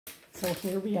So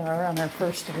here we are on our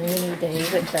first rainy day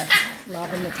with the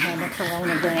love and the time of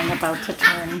Corona gang, about to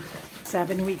turn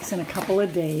 7 weeks in a couple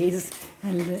of days.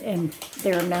 And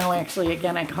they're now actually,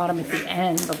 again, I caught them at the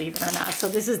end, believe it or not. So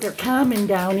this is, they're calming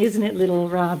down, isn't it, little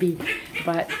Robbie?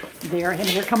 But there, and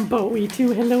here come Bowie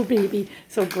too. Hello, baby.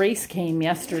 So Grace came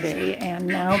yesterday, and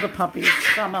now the puppies,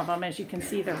 some of them, as you can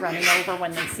see, they're running over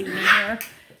when they see me here.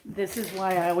 This is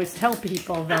why I always tell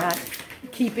people that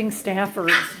keeping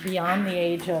Staffords beyond the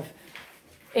age of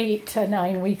 8 to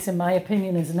 9 weeks, in my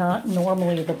opinion, is not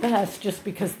normally the best, just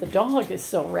because the dog is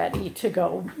so ready to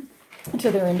go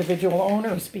to their individual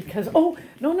owners. Because, oh,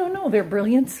 no, they're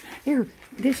brilliants. Here,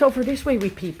 over this way we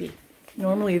pee-pee.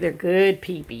 Normally they're good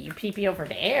pee-pee. You pee-pee over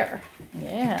there.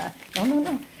 Yeah.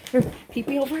 No. Here,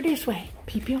 pee-pee over this way.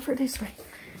 Pee-pee over this way.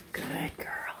 Good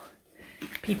girl.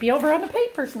 Pee-pee over on the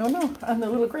papers. No, on the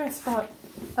little grass spot.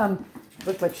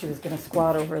 Looked like she was going to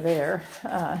squat over there.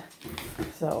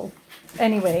 So,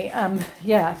 anyway,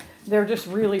 yeah, they're just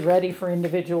really ready for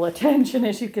individual attention.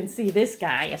 As you can see, this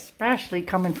guy especially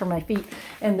coming for my feet.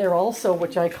 And they're also,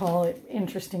 which I call it,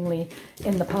 interestingly,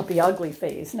 in the puppy ugly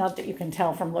phase. Not that you can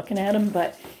tell from looking at them,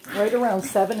 but right around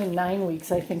 7 and 9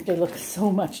 weeks, I think they look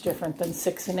so much different than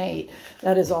 6 and 8.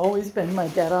 That has always been my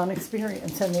dead-on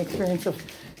experience, and the experience of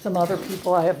some other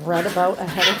people I have read about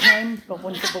ahead of time, but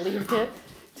wouldn't have believed it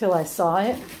till I saw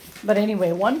it. But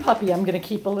anyway, one puppy I'm going to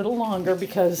keep a little longer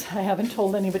because I haven't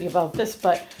told anybody about this,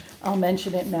 but I'll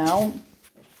mention it now.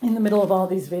 In the middle of all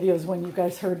these videos, when you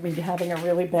guys heard me having a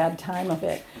really bad time of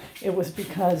it, it was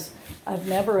because I've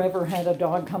never ever had a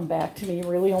dog come back to me,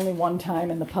 really only one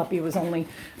time, and the puppy was only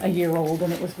a year old,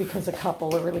 and it was because a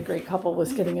really great couple,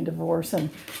 was getting a divorce, and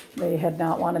they had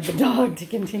not wanted the dog to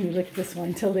continue, look at this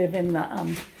one, to live in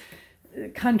the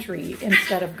country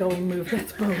instead of move.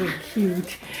 That's really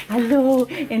cute. Hello,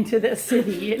 into the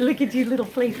city. Look at you little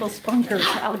playful spunkers.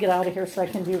 I'll get out of here so I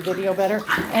can do video better.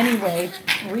 Anyway,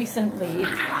 recently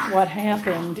what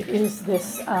happened is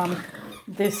this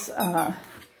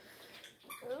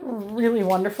really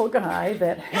wonderful guy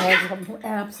that has an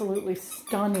absolutely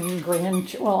stunning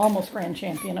almost grand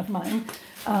champion of mine,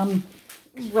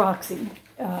 Roxy.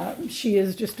 She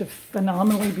is just a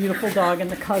phenomenally beautiful dog, and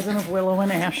the cousin of Willow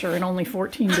and Asher, and only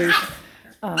 14 days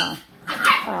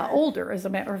older, as a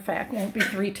matter of fact. Won't be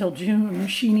 3 till June.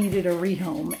 She needed a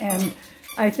rehome, and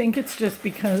I think it's just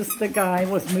because the guy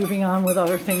was moving on with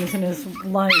other things in his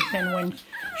life, and when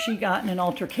she got in an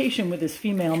altercation with his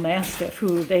female mastiff,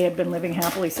 who they had been living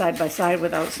happily side by side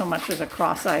without so much as a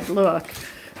cross-eyed look,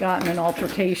 got in an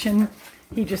altercation.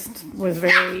 He just was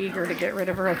very eager to get rid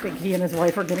of her. I think he and his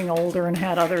wife are getting older and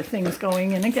had other things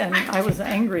going. And again, I was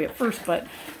angry at first, but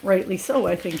rightly so.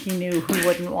 I think he knew who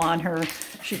wouldn't want her.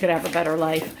 She could have a better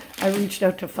life. I reached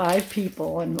out to 5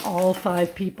 people, and all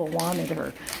 5 people wanted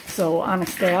her. So on a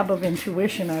stab of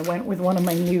intuition, I went with one of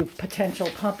my new potential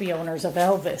puppy owners of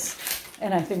Elvis.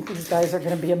 And I think these guys are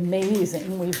going to be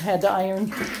amazing. We've had to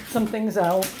iron some things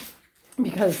out,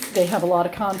 because they have a lot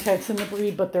of contacts in the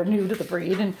breed, but they're new to the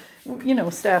breed. And, you know,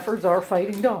 Staffords are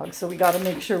fighting dogs, so we got to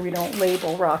make sure we don't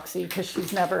label Roxy, because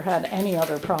she's never had any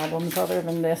other problems other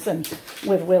than this, and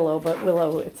with Willow. But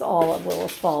Willow, it's all of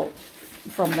Willow's fault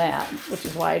from that, which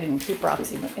is why I didn't keep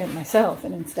Roxy myself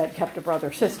and instead kept a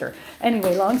brother-sister.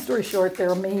 Anyway, long story short,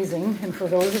 they're amazing. And for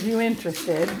those of you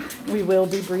interested, we will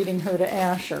be breeding her to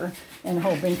Asher and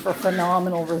hoping for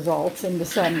phenomenal results in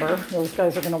December. Those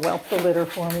guys are going to whelp the litter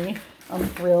for me. I'm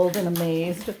thrilled and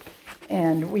amazed,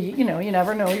 and you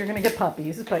never know you're going to get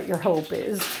puppies, but your hope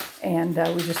is. And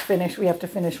we have to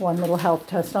finish one little health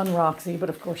test on Roxy, but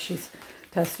of course she's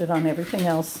tested on everything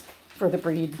else for the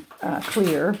breed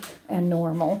clear and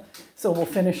normal. So we'll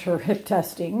finish her hip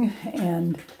testing,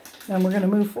 and then we're going to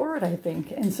move forward, I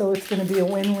think. And so it's going to be a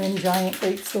win-win, giant,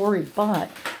 great story, but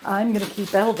I'm going to keep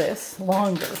Elvis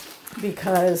longer,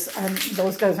 because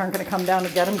those guys aren't going to come down to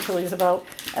get him until he's about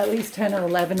at least 10 or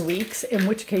 11 weeks, in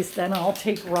which case then I'll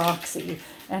take Roxy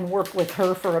and work with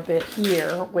her for a bit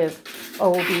here with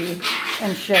Obi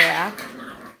and Shaq.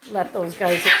 Let those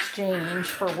guys exchange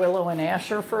for Willow and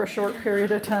Asher for a short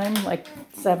period of time, like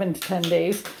 7 to 10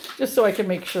 days, just so I can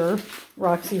make sure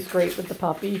Roxy's great with the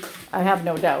puppy. I have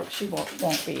no doubt she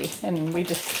won't be, and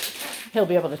he'll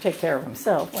be able to take care of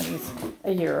himself when he's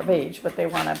a year of age, but they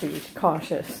want to be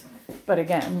cautious. But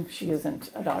again, she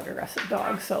isn't a dog-aggressive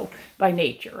dog, so by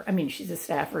nature. I mean, she's a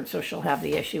Stafford, so she'll have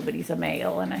the issue, but he's a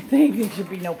male, and I think it should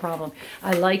be no problem.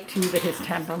 I like, too, that his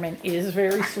temperament is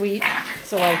very sweet,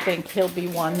 so I think he'll be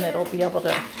one that'll be able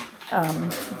to...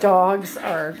 dogs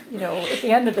are, at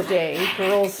the end of the day,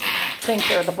 girls think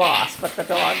they're the boss, but the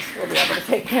dogs will be able to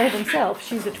take care of themselves.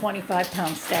 She's a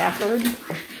 25-pound Stafford,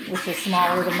 which is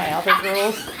smaller than my other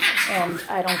girls, And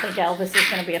I don't think Elvis is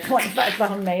going to be a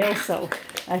 25-pound male, so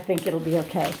I think it'll be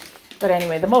okay. But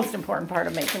anyway, the most important part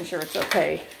of making sure it's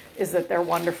okay is that they're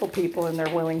wonderful people and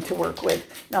they're willing to work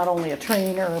with not only a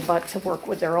trainer, but to work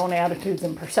with their own attitudes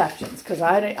and perceptions. Because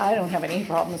I don't have any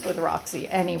problems with Roxy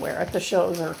anywhere, at the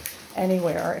shows or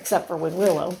anywhere, except for with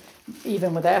Willow.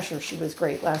 Even with Asher, she was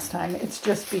great last time. It's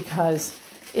just because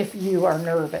if you are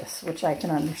nervous, which I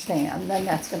can understand, then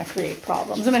that's going to create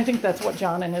problems. And I think that's what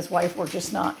John and his wife were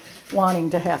just not wanting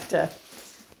to have to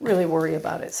really worry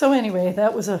about it. So anyway,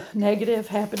 that was a negative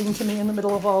happening to me in the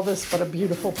middle of all this, but a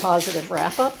beautiful positive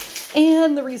wrap up.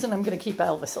 And the reason I'm going to keep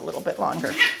Elvis a little bit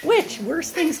longer, which worse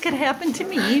things could happen to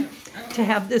me to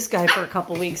have this guy for a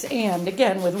couple weeks. And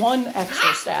again, with one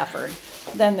extra Stafford,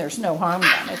 then there's no harm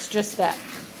done. It's just that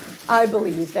I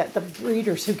believe that the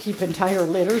breeders who keep entire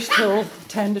litters till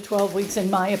 10 to 12 weeks,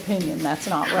 in my opinion, that's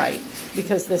not right.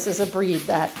 Because this is a breed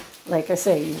that, like I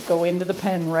say, you go into the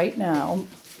pen right now,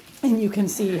 and you can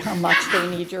see how much they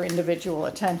need your individual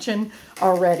attention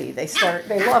already. They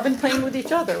love and playing with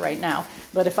each other right now.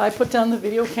 But if I put down the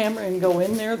video camera and go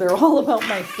in there, they're all about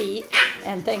my feet.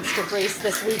 And thanks to Grace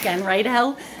this weekend, right,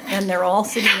 Elle? And they're all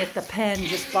sitting at the pen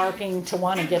just barking to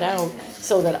want to get out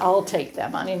so that I'll take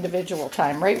them on individual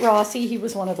time. Right, Rossi? He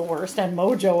was one of the worst. And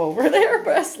Mojo over there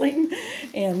wrestling.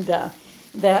 And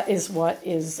that is what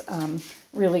is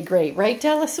really great. Right,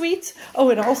 Della Sweets? Oh,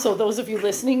 and also those of you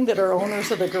listening that are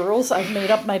owners of the girls, I've made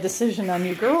up my decision on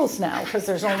you girls now because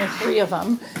there's only 3 of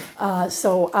them.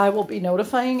 So I will be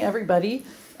notifying everybody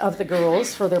of the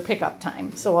girls for their pickup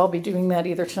time. So I'll be doing that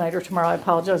either tonight or tomorrow. I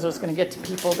apologize. I was going to get to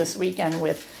people this weekend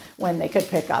with when they could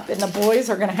pick up. And the boys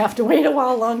are going to have to wait a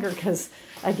while longer because,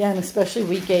 again, especially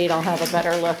week 8, I'll have a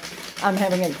better look. I'm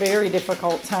having a very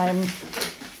difficult time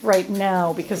right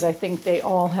now because I think they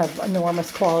all have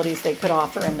enormous qualities they could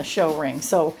offer in the show ring.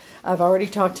 So I've already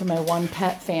talked to my one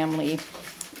pet family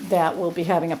that will be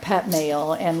having a pet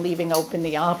male and leaving open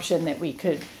the option that we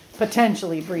could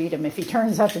potentially breed him if he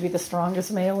turns out to be the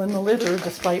strongest male in the litter,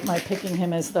 despite my picking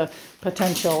him as the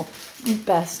potential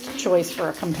best choice for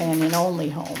a companion-only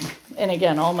home. And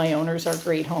again, all my owners are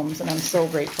great homes, and I'm so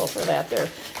grateful for that.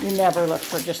 You never look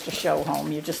for just a show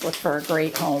home. You just look for a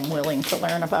great home willing to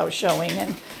learn about showing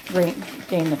and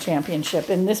gain the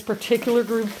championship. In this particular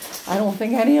group, I don't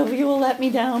think any of you will let me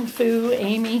down. Fu,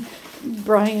 Amy,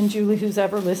 Brian, Julie, who's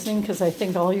ever listening, because I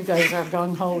think all you guys are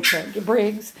gung-ho to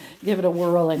Briggs, give it a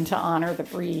whirl and to honor the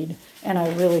breed. And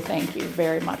I really thank you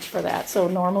very much for that. So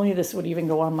normally this would even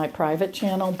go on my private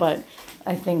channel, but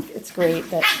I think it's great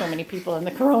that so many people in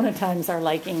the Corona times are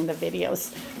liking the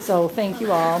videos. So thank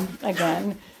you all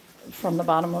again from the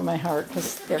bottom of my heart,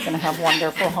 because they're going to have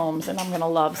wonderful homes, and I'm going to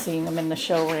love seeing them in the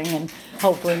show ring and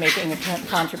hopefully making a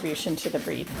contribution to the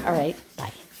breed. All right,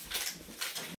 bye.